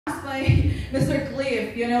by Mr.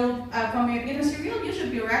 Cliff, from your industry, you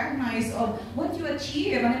should be recognized of what you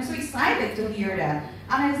achieve, and I'm so excited to hear that.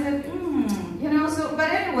 And I said, but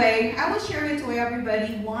anyway, I will share it to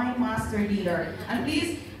everybody, why Master Dealer. And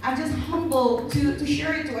please, I'm just humble to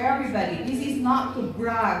share it to everybody. This is not to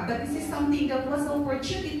brag, but this is something that was an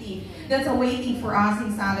opportunity that's awaiting for us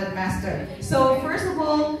in Saladmaster. So first of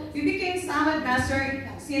all, we became Saladmaster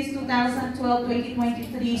since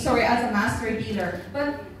 2012-2023, sorry, as a Master Dealer.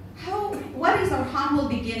 But what is our humble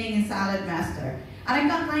beginning in Saladmaster?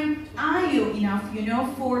 And I can't thank Ayu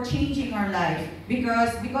enough, for changing our life.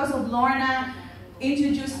 Because of Lorna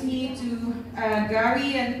introduced me to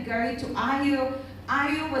Gary, and Gary to Ayu.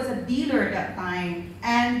 Ayu was a dealer that time.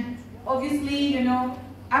 And obviously,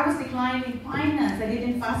 I was declining in finance. I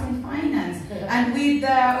didn't pass in finance. And with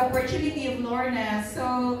the opportunity of Lorna,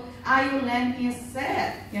 so Ayu lent me a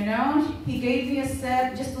set, He gave me a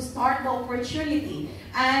set just to start the opportunity.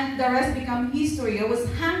 And the rest become history. I was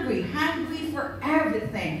hungry for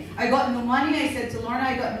everything. I got no money. I said to Lorna,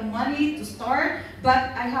 I got no money to start, but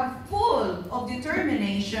I have full of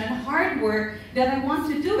determination, hard work, that I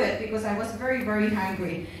want to do it because I was very, very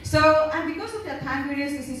hungry. So, and because of that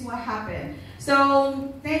hungriness, this is what happened.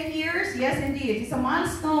 So, 10 years, yes indeed, it's a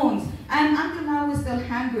milestone. And until now, we're still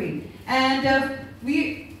hungry. And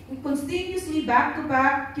we continuously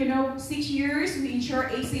back-to-back, 6 years, we ensure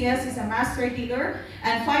ACS is a Master Dealer,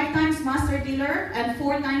 and 5 times Master Dealer, and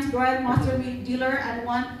 4 times Grand Master Dealer, and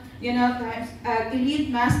 1, times Elite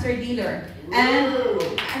Master Dealer. And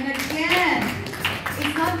again,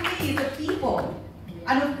 it's not me, it's the people.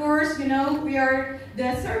 And of course, we are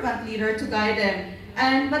the servant leader to guide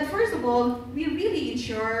them. But first of all, we really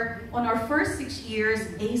ensure on our first 6 years,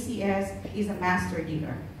 ACS is a Master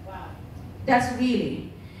Dealer. Wow. That's really.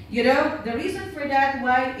 The reason for that,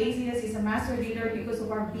 why ACS is a Master Dealer, because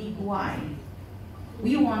of our big why.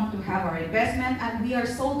 We want to have our investment, and we are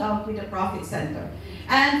sold out with the profit center.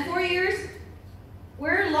 And 4 years,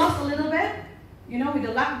 we're lost a little bit, with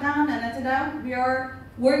the lockdown and etc. We are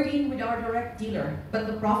working with our direct dealer, but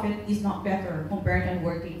the profit is not better compared to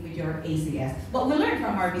working with your ACS. But we learn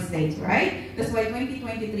from our mistakes, right? That's why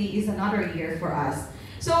 2023 is another year for us.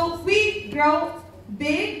 So we grow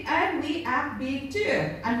big and we act big too.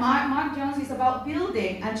 And Mark Jones is about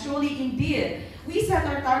building, and truly indeed, we set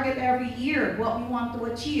our target every year, what we want to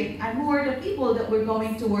achieve, and who are the people that we're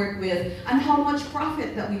going to work with, and how much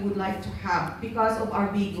profit that we would like to have because of our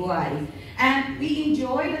big why. And we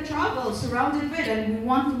enjoy the travel surrounded with, and we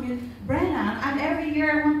want to meet Brenna. And every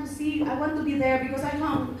year I want to be there because I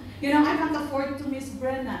can't afford to miss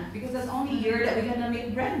Brenna, because that's the only year that we're gonna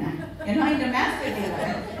meet Brenna, in the Master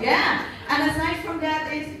Dealer. Yeah. And aside from that,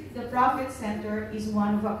 the Profit Center is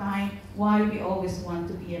one of a kind, why we always want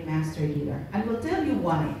to be a Master Dealer. And we'll tell you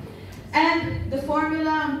why. And the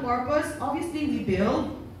formula and purpose, obviously we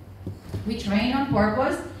build, we train on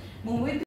purpose. When we